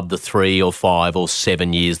much you'd loved the 3 or 5 or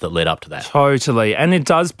 7 years that led up to that. Totally. And it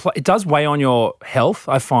does weigh on your health,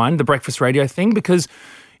 I find, the breakfast radio thing, because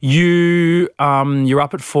you're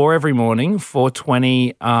up at 4 every morning,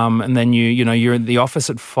 4:20, and then you're in the office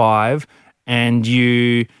at 5, and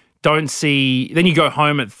you don't see. Then you go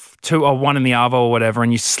home at 2 or 1 in the arvo or whatever,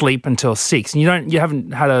 and you sleep until 6, and you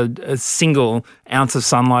haven't had a single ounce of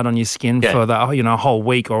sunlight on your skin for the a whole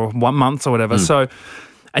week or 1 month or whatever. So.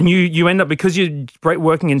 And you end up, because you're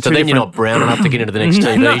working in so then you're not brown enough to get into the next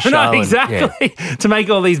TV show. No, exactly. To make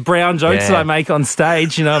all these brown jokes that I make on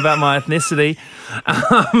stage, about my ethnicity.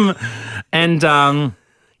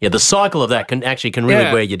 The cycle of that can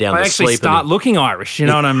really wear you down to sleep. I actually start looking Irish, you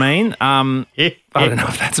know what I mean? I don't know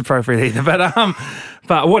if that's appropriate either,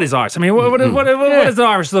 but what is Irish? I mean, what does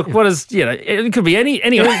Irish look? What is, it could be any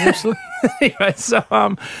anyway,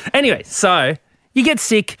 so you get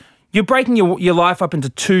sick. You're breaking your life up into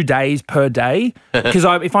 2 days per day. Because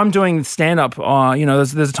if I'm doing stand-up,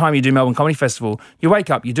 there's a time you do Melbourne Comedy Festival, you wake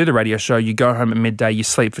up, you do the radio show, you go home at midday, you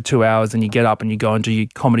sleep for 2 hours, then you get up and you go and do your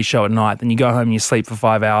comedy show at night, then you go home and you sleep for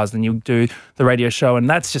 5 hours, then you do the radio show, and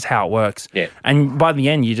that's just how it works. Yeah. And by the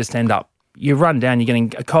end, you just end up, you run down, you're getting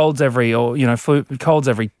colds every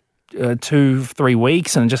 2-3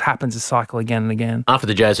 weeks, and it just happens to cycle again and again. After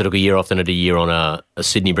the Jazz, I took a year off, then I did a year on a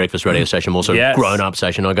Sydney breakfast radio station, also a grown-up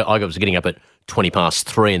station. I was getting up at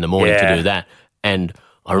 3:20 in the morning to do that. And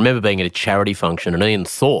I remember being at a charity function, and Ian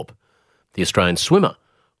Thorpe, the Australian swimmer,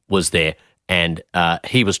 was there, and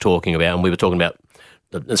he was talking about, and we were talking about,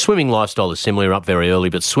 the swimming lifestyle is similar. You're up very early,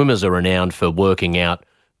 but swimmers are renowned for working out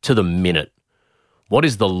to the minute. What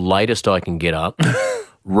is the latest I can get up?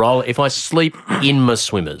 If I sleep in my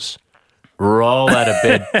swimmers, roll out of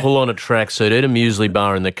bed, pull on a tracksuit, eat a muesli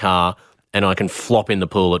bar in the car, and I can flop in the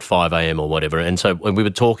pool at 5 a.m. or whatever. And so when we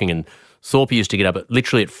were talking, and Thorpe used to get up at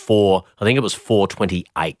literally at 4, I think it was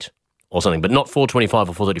 4:28 or something, but not 4:25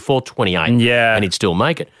 or 4:30, 4:28. Yeah. And he'd still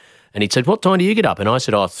make it. And he'd said, what time do you get up? And I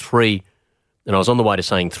said, 3. And I was on the way to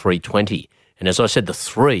saying 3:20. And as I said the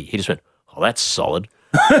 3, he just went, oh, that's solid.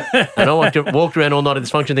 And I walked around all night at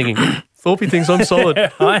this function thinking, Thorpe thinks I'm solid.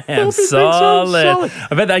 I am solid.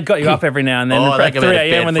 I bet they got you up every now and then. At 3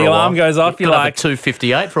 a.m. when the alarm goes off, you're like...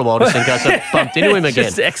 2:58 for a while just in case I bumped into him again.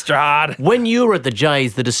 Just extra hard. When you were at the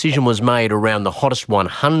Jays, the decision was made around the hottest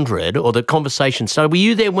 100, or the conversation started. Were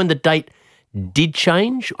you there when the date did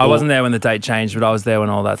change? I wasn't there when the date changed, but I was there when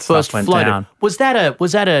all that stuff went down. Was that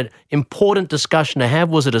an important discussion to have?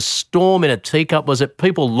 Was it a storm in a teacup? Was it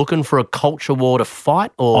people looking for a culture war to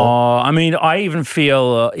fight? I mean, I even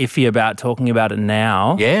feel iffy about talking about it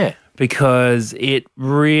now. Yeah. Because it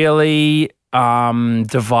really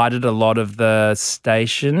divided a lot of the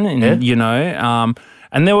station,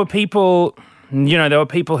 and there were people... there were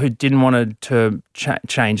people who didn't want to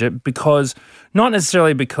change it, because not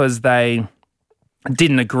necessarily because they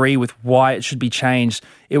didn't agree with why it should be changed.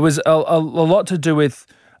 It was a lot to do with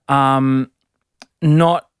not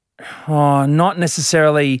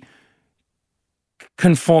necessarily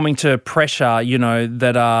conforming to pressure.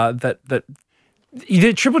 That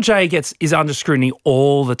the Triple J is under scrutiny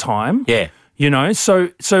all the time. Yeah. So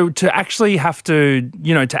to actually have to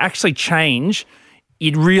actually change,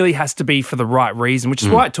 it really has to be for the right reason, which is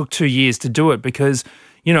why it took 2 years to do it, because,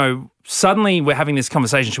 suddenly we're having this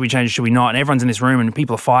conversation, should we change it, should we not? And everyone's in this room and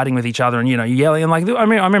people are fighting with ever and, yelling. And I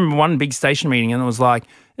remember one big station meeting, and it was like,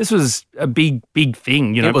 this was a big, big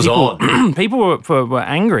thing. It was on. People were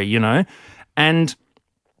angry, and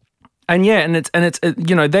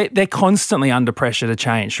they're constantly under pressure to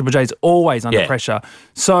change. Triple J's always under pressure.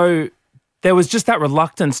 So there was just that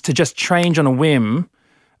reluctance to just change on a whim,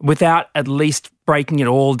 without at least breaking it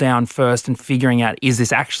all down first and figuring out, is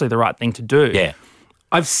this actually the right thing to do? Yeah.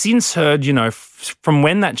 I've since heard, from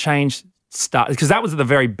when that change started, because that was at the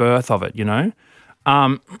very birth of it,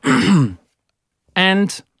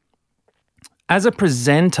 and as a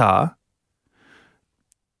presenter,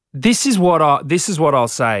 this is what I'll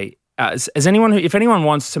say. As anyone if anyone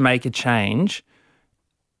wants to make a change,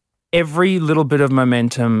 every little bit of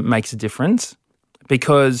momentum makes a difference,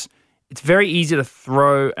 because it's very easy to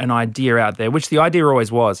throw an idea out there, which the idea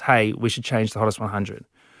always was, hey, we should change the hottest 100.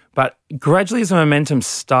 But gradually, as the momentum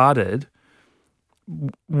started,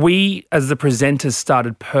 we, as the presenters,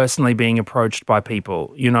 started personally being approached by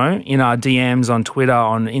people, in our DMs, on Twitter,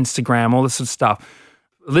 on Instagram, all this sort of stuff.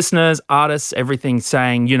 Listeners, artists, everything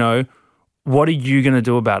saying, what are you going to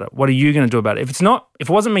do about it? What are you going to do about it? If it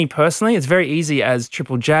wasn't me personally, it's very easy as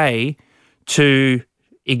Triple J to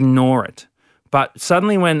ignore it. But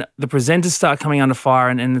suddenly when the presenters start coming under fire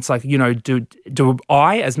and it's like, do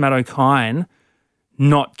I, as Matt Okine,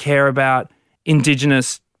 not care about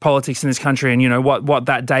Indigenous politics in this country and, you know, what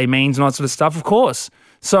that day means and all that sort of stuff? Of course.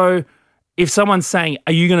 So if someone's saying,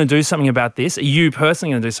 are you going to do something about this? Are you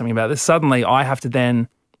personally going to do something about this? Suddenly I have to then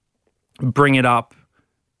bring it up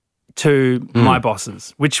to my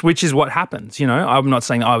bosses, which is what happens, you know. I'm not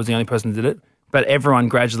saying that I was the only person who did it, but everyone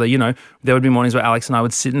gradually, you know, there would be mornings where Alex and I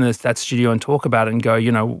would sit in that studio and talk about it and go,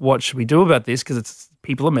 you know, what should we do about this? Because it's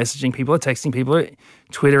people are messaging, people are texting, people are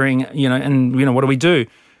twittering, you know, and, you know, what do we do?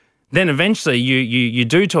 Then eventually you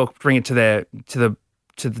do bring it to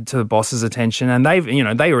the boss's attention, and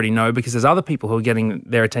they already know because there's other people who are getting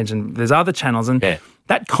their attention. There's other channels, and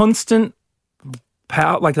that constant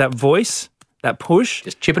power, like that voice, that push,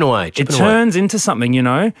 just chipping away. It turns into something, you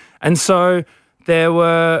know. And so there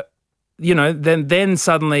were, you know, then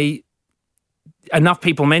suddenly enough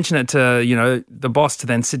people mention it to, you know, the boss to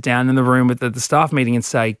then sit down in the room with the staff meeting and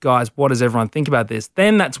say, guys, what does everyone think about this?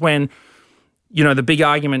 Then that's when, you know, the big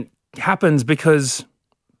argument happens because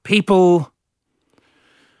people,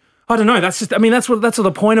 I don't know, that's what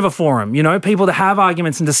the point of a forum, you know, people to have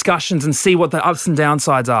arguments and discussions and see what the ups and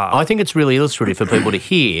downsides are. I think it's really illustrative for people to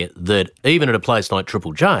hear that even at a place like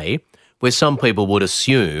Triple J, where some people would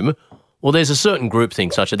assume, well, there's a certain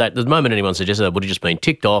groupthink such that the moment anyone suggested that would have just been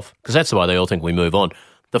ticked off, because that's the way they all think we move on.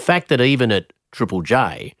 The fact that even at Triple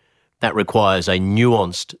J, that requires a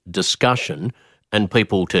nuanced discussion and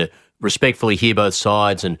people to respectfully hear both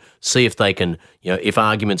sides and see if they can, you know, if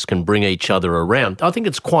arguments can bring each other around. I think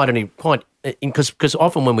it's quite because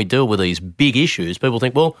often when we deal with these big issues, people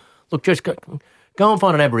think, well, look, just go and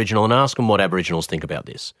find an Aboriginal and ask them what Aboriginals think about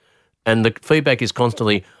this. And the feedback is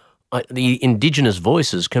constantly, the Indigenous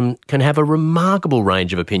voices can have a remarkable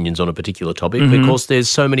range of opinions on a particular topic because there's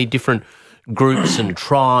so many different groups and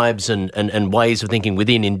tribes and ways of thinking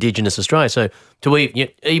within Indigenous Australia. So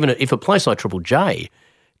even if a place like Triple J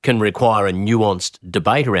can require a nuanced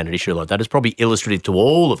debate around an issue like that, it's probably illustrative to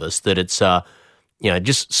all of us that it's, you know,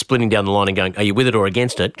 just splitting down the line and going, are you with it or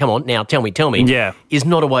against it? Come on, now tell me, is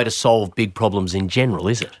not a way to solve big problems in general,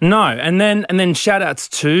 is it? No, and then shout-outs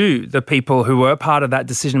to the people who were part of that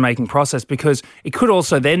decision-making process, because it could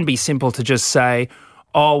also then be simple to just say,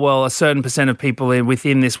 oh, well, a certain percent of people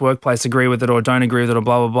within this workplace agree with it or don't agree with it or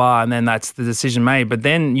blah, blah, blah, and then that's the decision made. But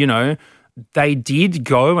then, you know, they did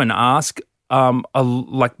go and ask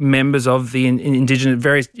like members of the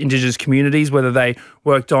various Indigenous communities, whether they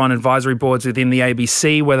worked on advisory boards within the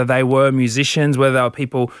ABC, whether they were musicians, whether they were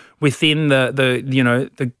people within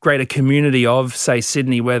the greater community of, say,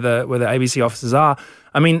 Sydney, where the ABC offices are.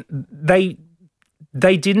 I mean, they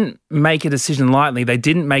didn't make a decision lightly. They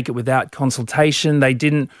didn't make it without consultation. They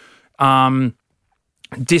didn't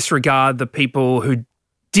disregard the people who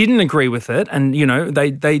didn't agree with it, and, you know,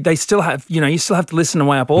 they still have, you know, you still have to listen and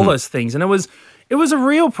weigh up all those things. And it was a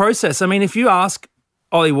real process. I mean, if you ask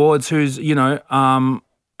Ollie Wards, who's, you know,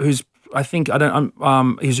 who's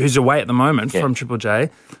who's away at the moment from Triple J.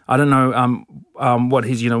 I don't know what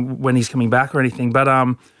he's, you know, when he's coming back or anything, but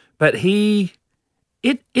that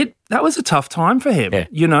was a tough time for him,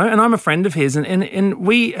 you know. And I'm a friend of his, and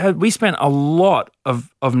we spent a lot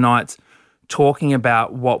of nights talking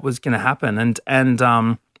about what was going to happen and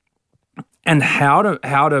how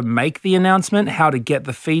to make the announcement, how to get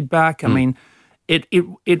the feedback. I mean, it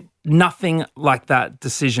nothing like that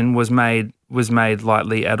decision was made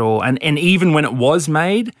lightly at all. And even when it was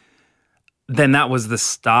made, then that was the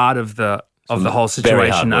start of the whole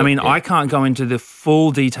situation. I mean, I can't go into the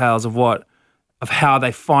full details of how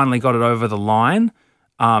they finally got it over the line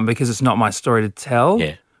because it's not my story to tell.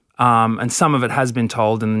 Yeah. And some of it has been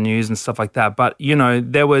told in the news and stuff like that. But, you know,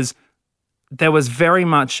 there was very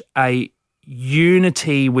much a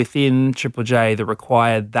unity within Triple J that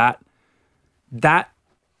required that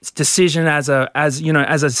decision as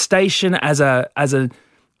a station, as a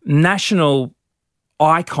national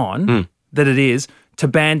icon that it is, to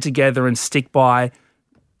band together and stick by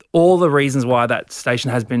all the reasons why that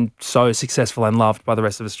station has been so successful and loved by the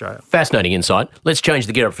rest of Australia. Fascinating insight. Let's change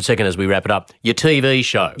the gear up for a second as we wrap it up. Your TV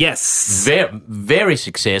show. Yes. Very, very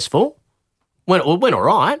successful. Went all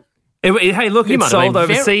right. Hey, look, it's sold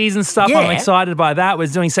overseas and stuff. Yeah. I'm excited by that. We're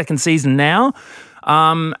doing second season now.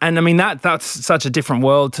 And I mean, that's such a different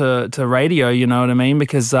world to radio, you know what I mean?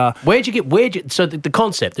 Because so the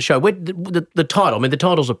concept, the show, the title, I mean, the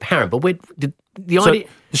title's apparent, but where did the idea?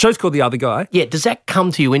 The show's called The Other Guy. Yeah, does that come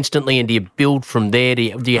to you instantly, and do you build from there?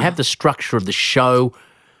 Do you have the structure of the show?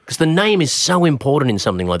 Because the name is so important in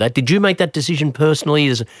something like that. Did you make that decision personally?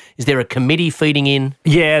 Is there a committee feeding in?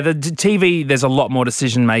 Yeah, the TV, there's a lot more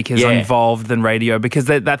decision makers involved than radio because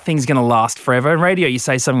that thing's going to last forever. In radio, you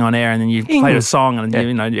say something on air and then you play a song and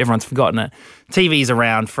everyone's forgotten it. TV's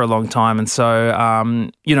around for a long time. And so,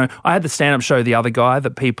 I had the stand-up show, The Other Guy,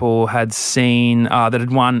 that people had seen, that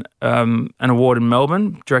had won an award in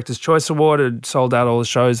Melbourne, Director's Choice Award. It sold out all the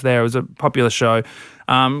shows there. It was a popular show.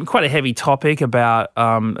 Quite a heavy topic about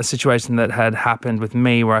a situation that had happened with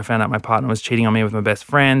me where I found out my partner was cheating on me with my best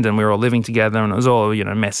friend and we were all living together and it was all,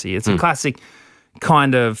 messy. It's a classic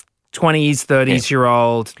kind of 20s,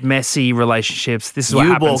 30s-year-old messy relationships. This is what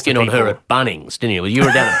happens to people. You walked in on her at Bunnings, didn't you? You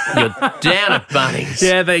were down at Bunnings.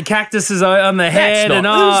 Yeah, the cactuses on the head.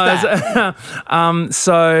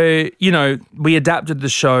 So, we adapted the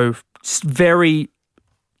show very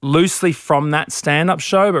loosely from that stand-up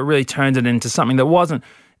show, but really turned it into something that wasn't.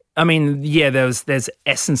 I mean, there's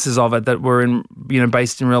essences of it that were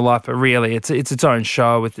based in real life, but really it's its own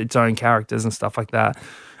show with its own characters and stuff like that.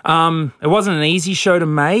 It wasn't an easy show to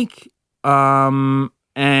make, and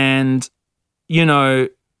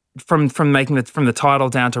from making it from the title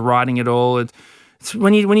down to writing it all, it's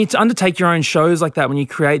when you undertake your own shows like that, when you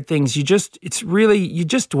create things, you just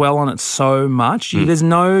dwell on it so much. There's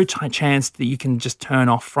no chance that you can just turn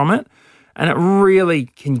off from it, and it really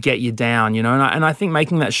can get you down, And I think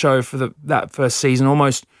making that show for that first season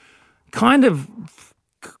almost kind of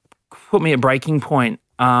put me at breaking point,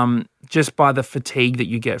 just by the fatigue that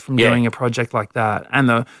you get from doing a project like that, and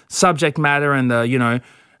the subject matter, and the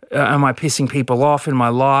am I pissing people off in my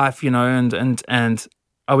life, and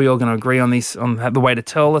are we all going to agree on the way to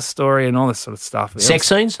tell the story and all this sort of stuff? Sex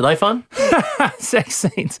scenes, are they fun? Sex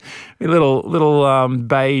scenes, a little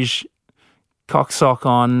beige cocksock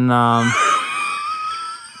on. Oh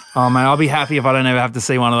man, I'll be happy if I don't ever have to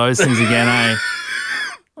see one of those things again, eh?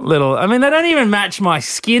 They don't even match my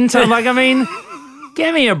skin tone.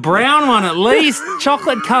 Give me a brown one at least,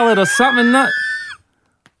 chocolate coloured or something.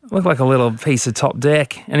 Look like a little piece of top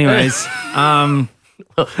deck. Anyways,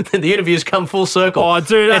 the interviews come full circle. Oh,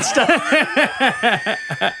 dude,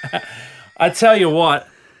 I tell you what,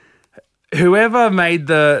 whoever made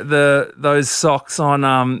those socks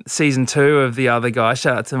on season 2 of The Other Guy,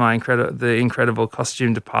 shout out to the incredible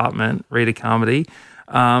costume department, Rita Carmody.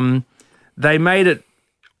 They made it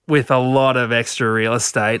with a lot of extra real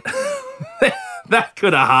estate. That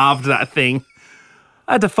could have halved that thing.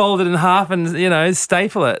 I had to fold it in half and,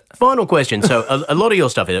 staple it. Final question. So a lot of your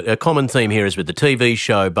stuff, a common theme here is with the TV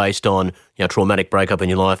show based on, traumatic breakup in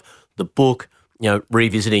your life, the book,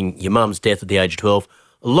 revisiting your mum's death at the age of 12.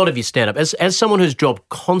 A lot of your stand-up, as someone whose job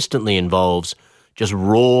constantly involves just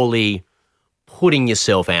rawly putting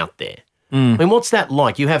yourself out there. I mean, what's that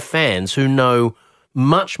like? You have fans who know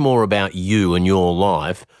much more about you and your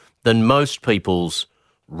life than most people's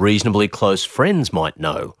reasonably close friends might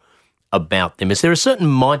know about them. Is there a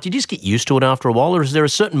certain do you just get used to it after a while, or is there a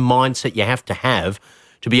certain mindset you have to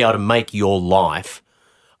be able to make your life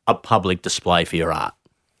a public display for your art?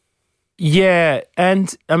 Yeah,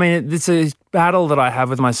 and I mean, it's a battle that I have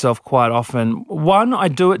with myself quite often. One, I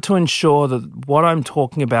do it to ensure that what I'm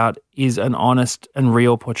talking about is an honest and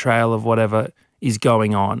real portrayal of whatever is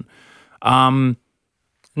going on.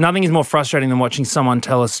 Nothing is more frustrating than watching someone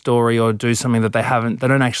tell a story or do something that they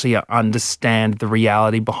don't actually understand the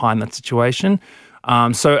reality behind that situation.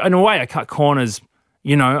 So in a way, I cut corners.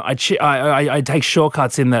 I take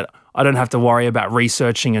shortcuts in that I don't have to worry about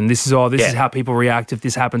researching and this is how people react if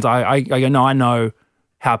this happens. I go, no, I know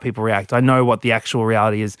how people react. I know what the actual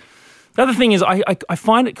reality is. The other thing is I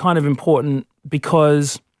find it kind of important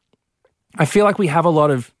because I feel like we have a lot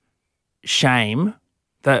of shame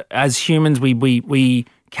that as humans we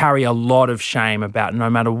carry a lot of shame about, no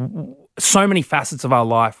matter so many facets of our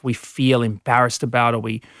life we feel embarrassed about, or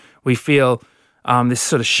we feel this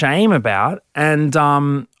sort of shame about. And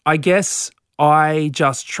I guess I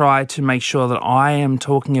just try to make sure that I am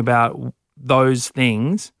talking about those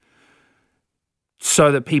things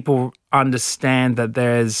so that people understand that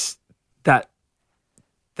that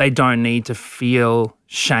they don't need to feel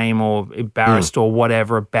shame or embarrassed or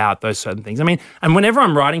whatever about those certain things. I mean, and whenever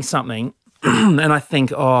I'm writing something and I think,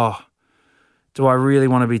 do I really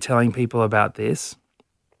want to be telling people about this?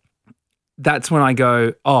 That's when I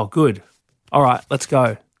go, oh, good. All right, let's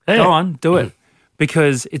go. Hey. Go on, do it.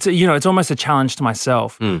 Because it's almost a challenge to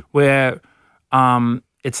myself where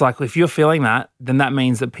it's like, if you're feeling that, then that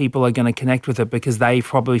means that people are going to connect with it because they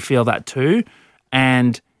probably feel that too.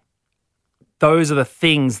 And those are the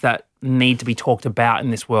things that need to be talked about in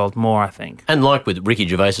this world more, I think. And like with Ricky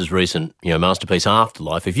Gervais's recent, masterpiece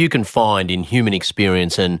Afterlife, if you can find in human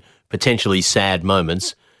experience and potentially sad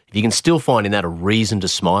moments, if you can still find in that a reason to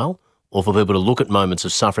smile, or for people to look at moments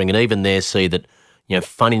of suffering and even there see that,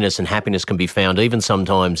 funniness and happiness can be found even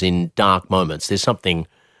sometimes in dark moments. There's something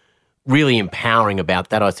really empowering about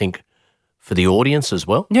that, I think, for the audience as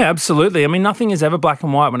well. Yeah, absolutely. I mean, nothing is ever black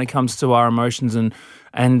and white when it comes to our emotions, and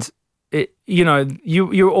it,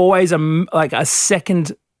 you're always a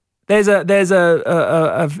second. There's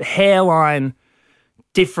a hairline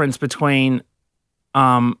difference between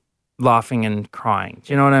laughing and crying.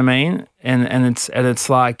 Do you know what I mean? And it's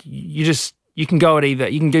like you can go at either.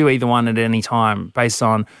 You can do either one at any time based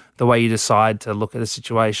on the way you decide to look at a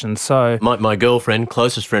situation. So my girlfriend,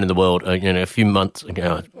 closest friend in the world, a few months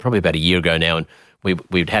ago, probably about a year ago now, and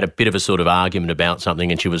we'd had a bit of a sort of argument about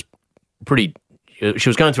something, and she was going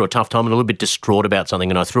through a tough time and a little bit distraught about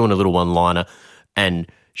something, and I threw in a little one-liner, and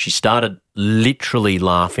she started literally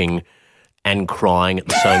laughing and crying at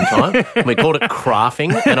the same time. We called it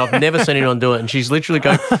crafting, and I've never seen anyone do it. And she's literally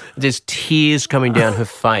going, there's tears coming down her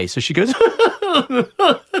face. So she goes, I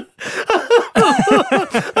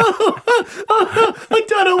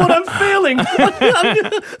don't know what I'm feeling.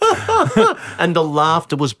 And the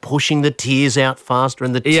laughter was pushing the tears out faster,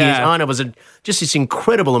 and the tears, it was just this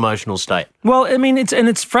incredible emotional state. Well, I mean,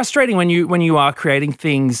 it's frustrating when you are creating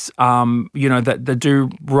things, that do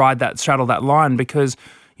straddle that line, because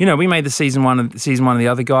we made the season one of the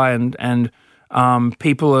other guy, and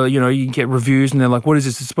people are, you get reviews and they're like, what is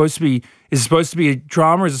this? Is it supposed to be a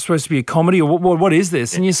drama? Is it supposed to be a comedy? Or what is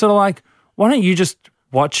this? And you're sort of like, why don't you just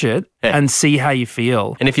watch it and see how you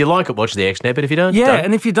feel? And if you like it, watch the X-Net, but if you don't, don't.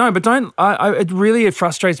 And if you don't, but don't, it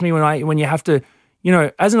frustrates me when you have to,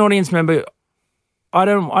 as an audience member, I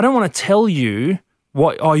don't want to tell you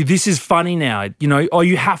this is funny now,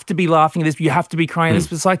 you have to be laughing at this, you have to be crying at this.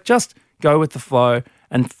 But it's like, just go with the flow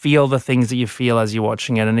and feel the things that you feel as you're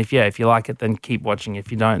watching it. And if you like it, then keep watching.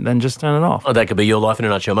 If you don't, then just turn it off. Oh, that could be your life in a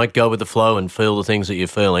nutshell, mate. Go with the flow and feel the things that you're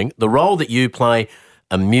feeling. The role that you play,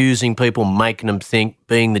 amusing people, making them think,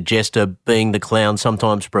 being the jester, being the clown,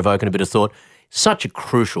 sometimes provoking a bit of thought, such a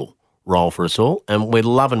crucial role for us all. And we're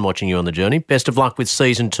loving watching you on the journey. Best of luck with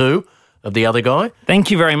season 2 of The Other Guy.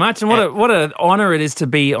 Thank you very much. And what an honour it is to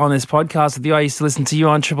be on this podcast with you. I used to listen to you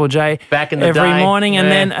on Triple J back in the every day. Morning,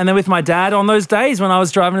 and then with my dad on those days when I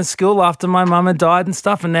was driving to school after my mum had died and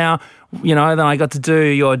stuff. And now, then I got to do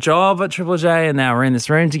your job at Triple J, and now we're in this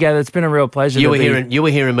room together. It's been a real pleasure. You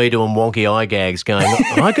were hearing me doing wonky eye gags, going,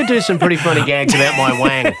 I could do some pretty funny gags about my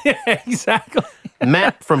wang. Yeah, exactly.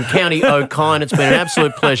 Matt from County Okine, it's been an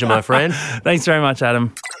absolute pleasure, my friend. Thanks very much,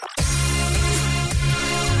 Adam.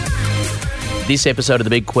 This episode of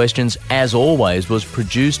The Big Questions, as always, was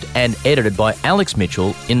produced and edited by Alex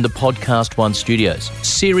Mitchell in the Podcast One studios.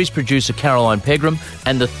 Series producer Caroline Pegram,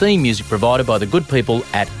 and the theme music provided by the good people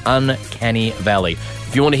at Uncanny Valley.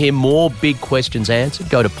 If you want to hear more Big Questions answered,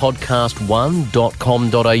 go to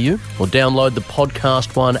podcastone.com.au or download the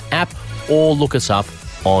Podcast One app or look us up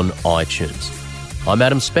on iTunes. I'm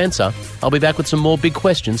Adam Spencer. I'll be back with some more Big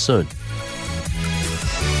Questions soon.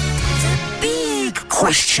 Big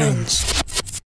Questions.